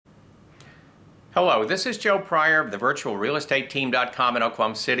Hello, this is Joe Pryor of the virtualrealestateteam.com in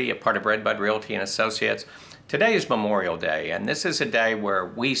Oklahoma City, a part of Redbud Realty and Associates. Today is Memorial Day, and this is a day where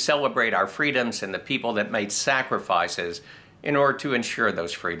we celebrate our freedoms and the people that made sacrifices in order to ensure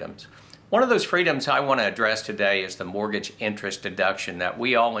those freedoms. One of those freedoms I want to address today is the mortgage interest deduction that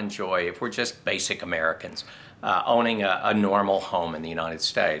we all enjoy if we're just basic Americans owning a normal home in the United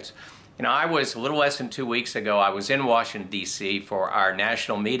States. You know, I was a little less than 2 weeks ago, I was in Washington, D.C. for our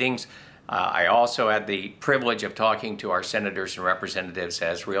national meetings. I also had the privilege of talking to our senators and representatives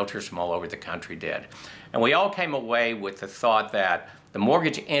as realtors from all over the country did. And we all came away with the thought that the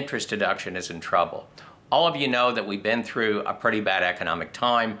mortgage interest deduction is in trouble. All of you know that we've been through a pretty bad economic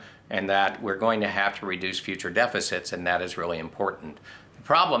time and that we're going to have to reduce future deficits, and that is really important. The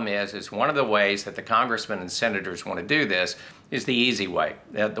problem is one of the ways that the congressmen and senators want to do this is the easy way,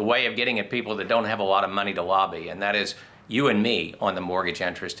 the way of getting at people that don't have a lot of money to lobby, and that is you and me on the mortgage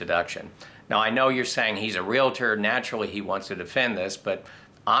interest deduction. Now, I know you're saying he's a realtor, naturally he wants to defend this, but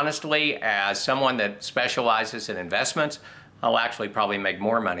honestly, as someone that specializes in investments, I'll actually probably make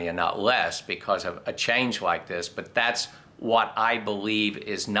more money and not less because of a change like this, but that's what I believe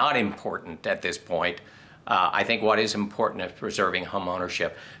is not important at this point. I think what is important is preserving home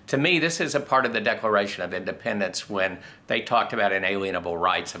ownership. To me, this is a part of the Declaration of Independence when they talked about inalienable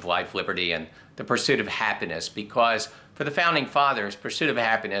rights of life, liberty, and the pursuit of happiness, because for the Founding Fathers, pursuit of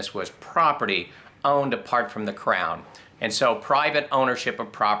happiness was property owned apart from the crown. And so private ownership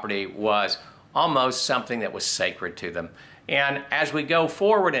of property was almost something that was sacred to them. And as we go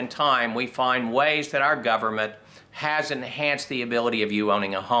forward in time, we find ways that our government has enhanced the ability of you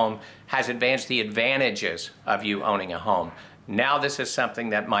owning a home, has advanced the advantages of you owning a home. Now this is something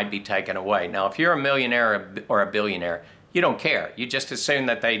that might be taken away. Now, if you're a millionaire or a billionaire, you don't care. You just assume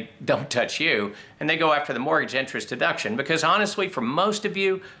that they don't touch you, and they go after the mortgage interest deduction, because honestly, for most of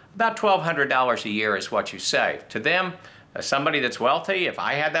you, about $1,200 a year is what you save. To them, as somebody that's wealthy, if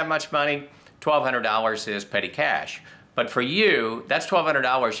I had that much money, $1,200 is petty cash. But for you, that's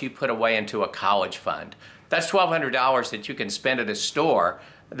 $1,200 you put away into a college fund. That's $1,200 that you can spend at a store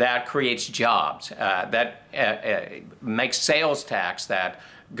that creates jobs, that makes sales tax, that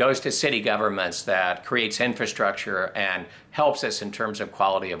goes to city governments, that creates infrastructure and helps us in terms of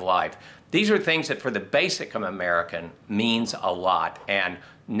quality of life. These are things that for the basic American means a lot. And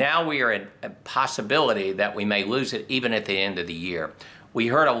now we are in a possibility that we may lose it even at the end of the year. We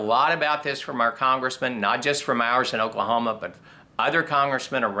heard a lot about this from our congressmen, not just from ours in Oklahoma, but other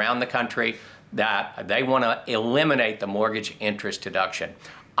congressmen around the country, that they want to eliminate the mortgage interest deduction.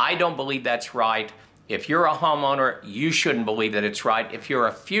 I don't believe that's right. If you're a homeowner, you shouldn't believe that it's right. If you're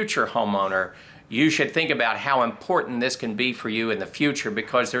a future homeowner, you should think about how important this can be for you in the future,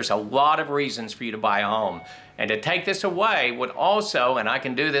 because there's a lot of reasons for you to buy a home. And to take this away would also, and I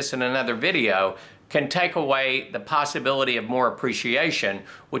can do this in another video, can take away the possibility of more appreciation,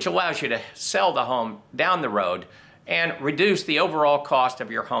 which allows you to sell the home down the road and reduce the overall cost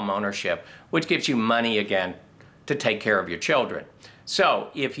of your home ownership, which gives you money again to take care of your children. So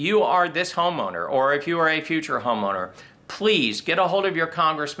if you are this homeowner, or if you are a future homeowner, please get a hold of your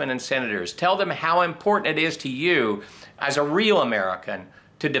congressmen and senators. Tell them how important it is to you as a real American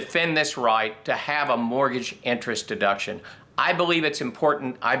to defend this right to have a mortgage interest deduction. I believe it's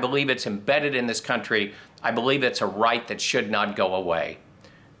important. I believe it's embedded in this country. I believe it's a right that should not go away.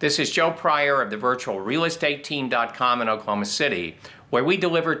 This is Joe Pryor of the virtualrealestateteam.com in Oklahoma City, where we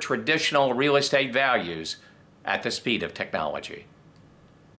deliver traditional real estate values at the speed of technology.